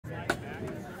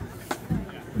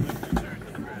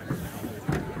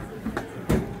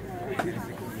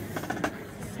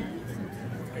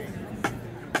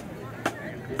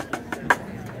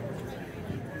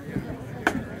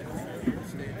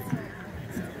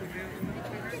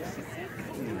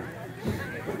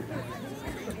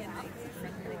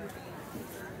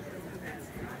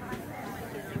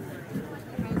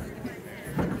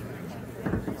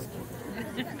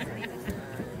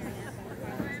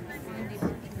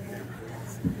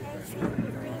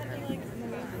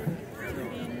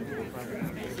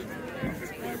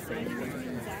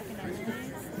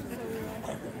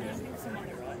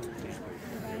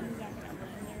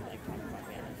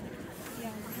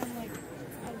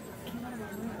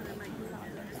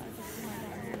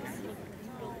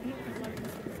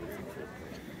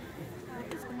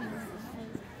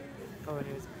when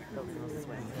he was building those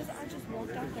swings. Because I just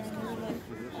walked out there and we were like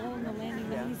all in the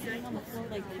landing, and he's sitting on the floor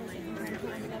like closing his hands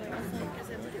together. I was like,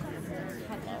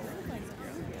 hello? Like,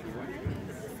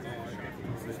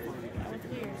 that was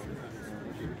weird.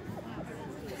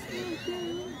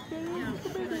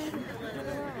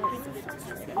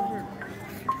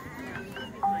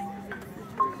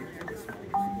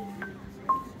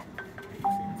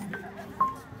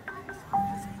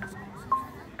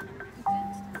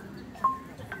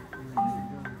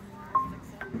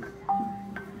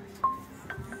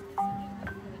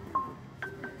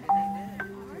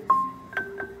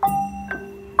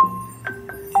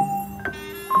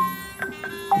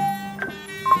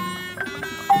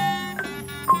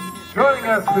 Joining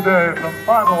us today from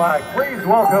Fond du Lac, please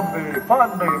welcome the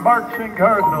Fondly Marching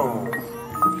Cardinals.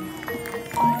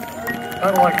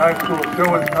 Fond du Lac High School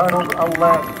show is titled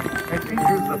Aladdin and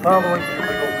features the following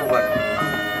musical selections: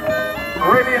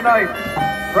 Arabian Nights,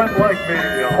 Friend Like Me,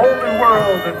 A Whole New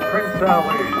World, and Prince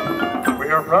Ali. We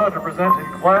are proud to present in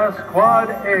Class Quad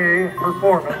A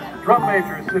performance drum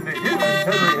major Sidney Hughes,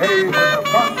 Henry Hayes, and the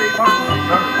Fondly Marching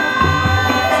Cardinals.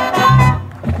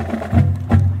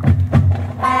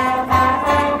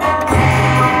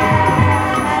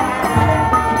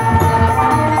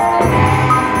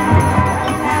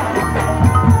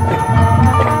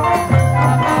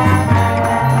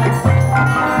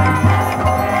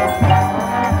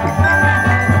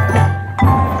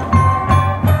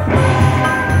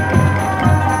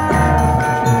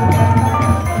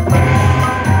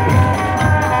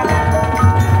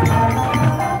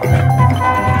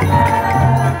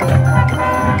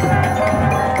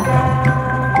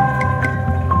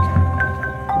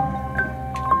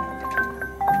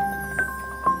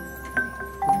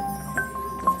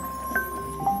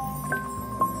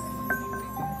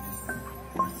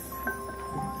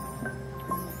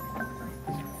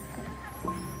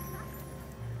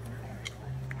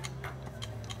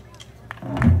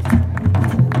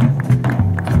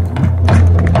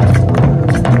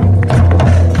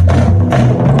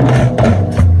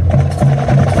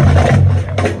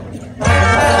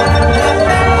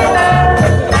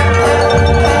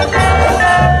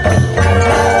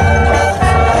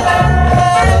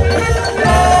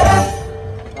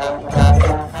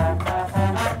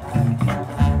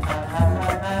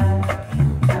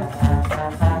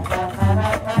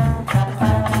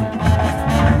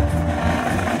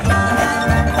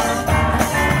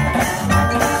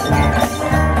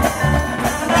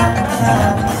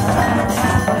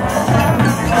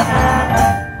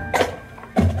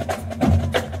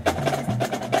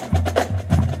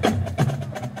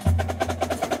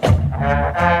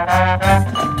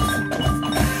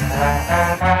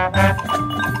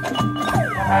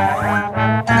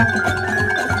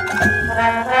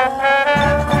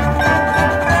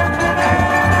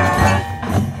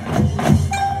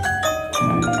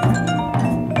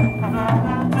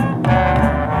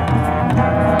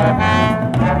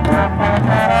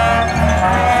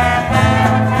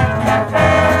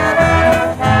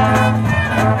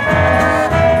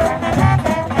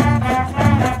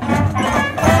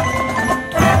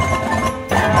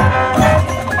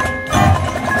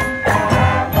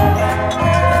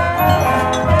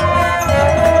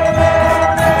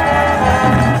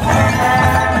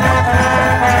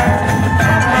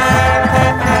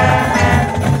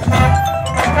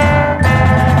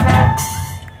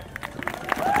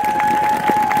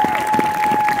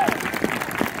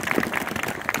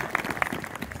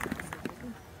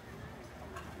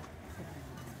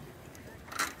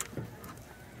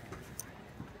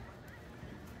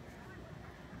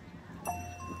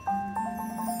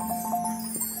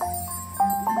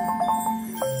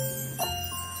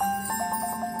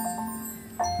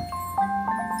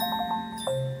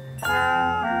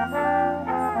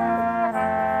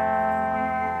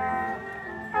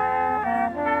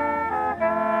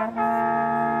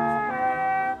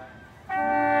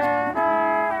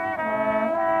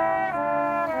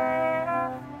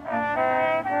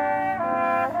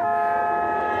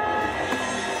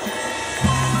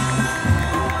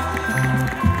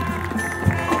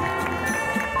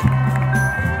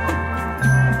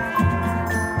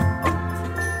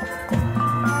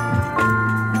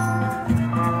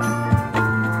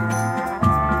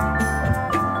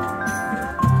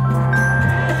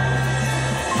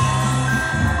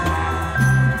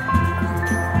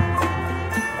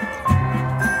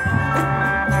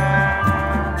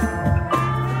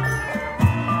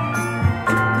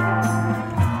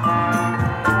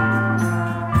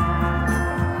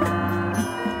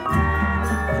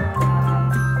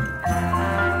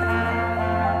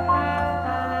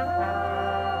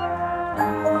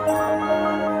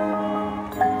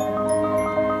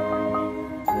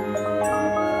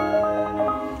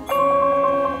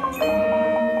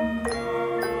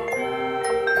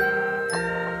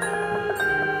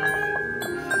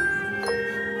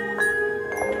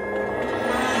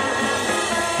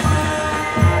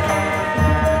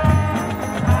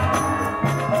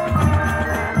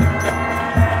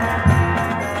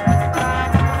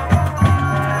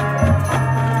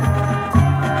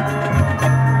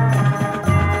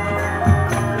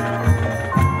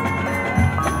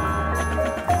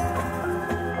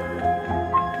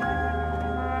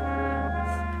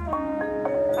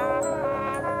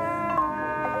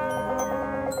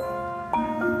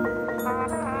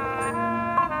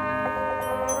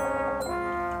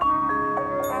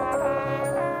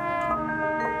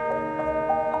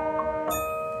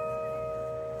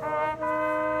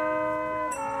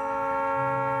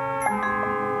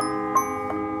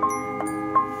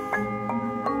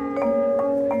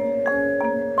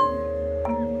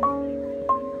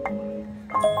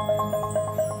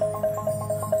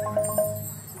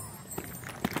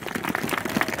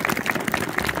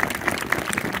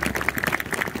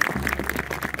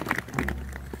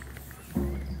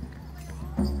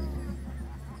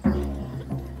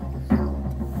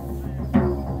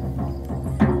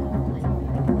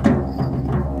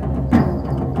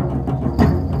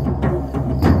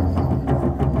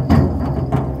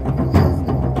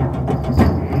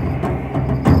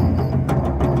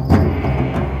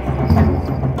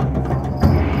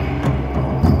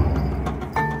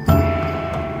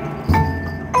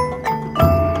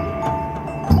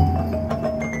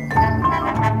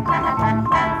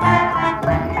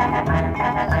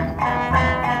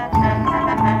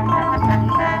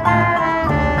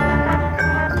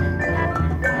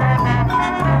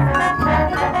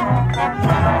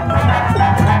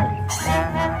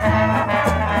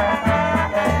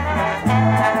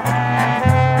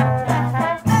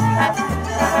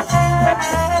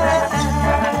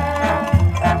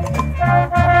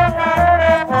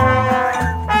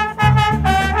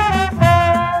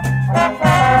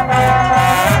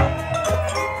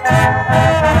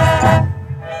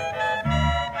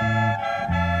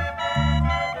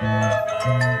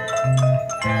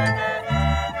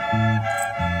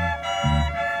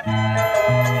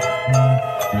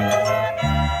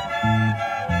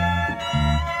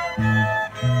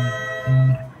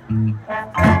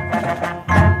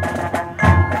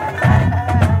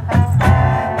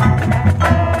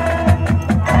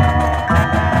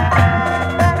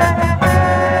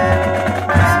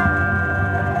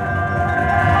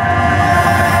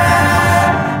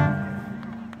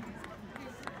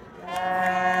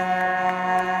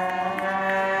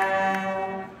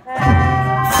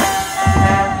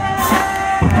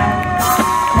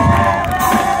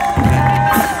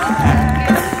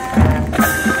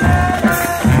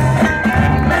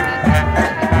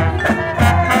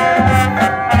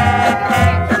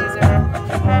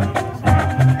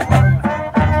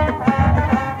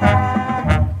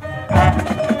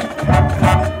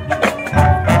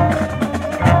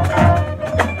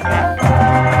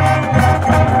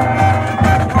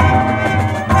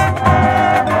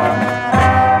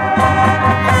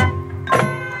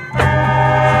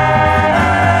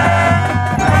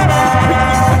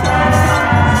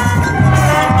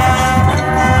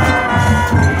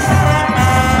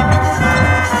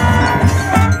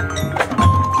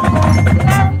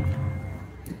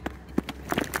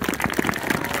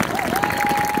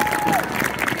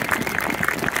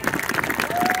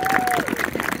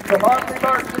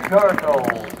 Cardinals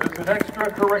is an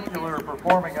extracurricular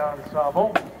performing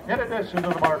ensemble. In addition to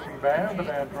the marching band, the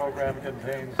band program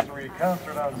contains 3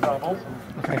 concert ensembles,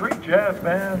 3 jazz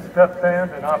bands, pep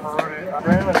band, and operatic. The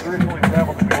band has recently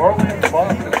traveled to New Orleans,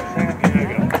 Boston, and San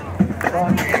Diego. The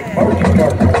marching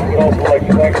Cardinals would also like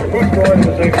to thank the food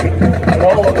organization and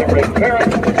all of the great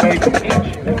parents that make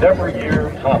each and every year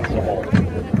possible.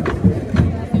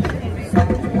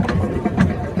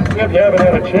 If you haven't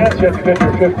had a chance yet to get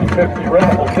your 50/50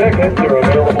 raffle ticket, they're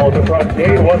available at the front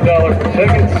gate. $1 for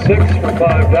tickets, 6 for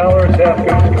 $5. Half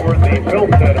goes toward the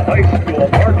Milton High School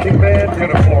marching band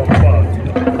uniform.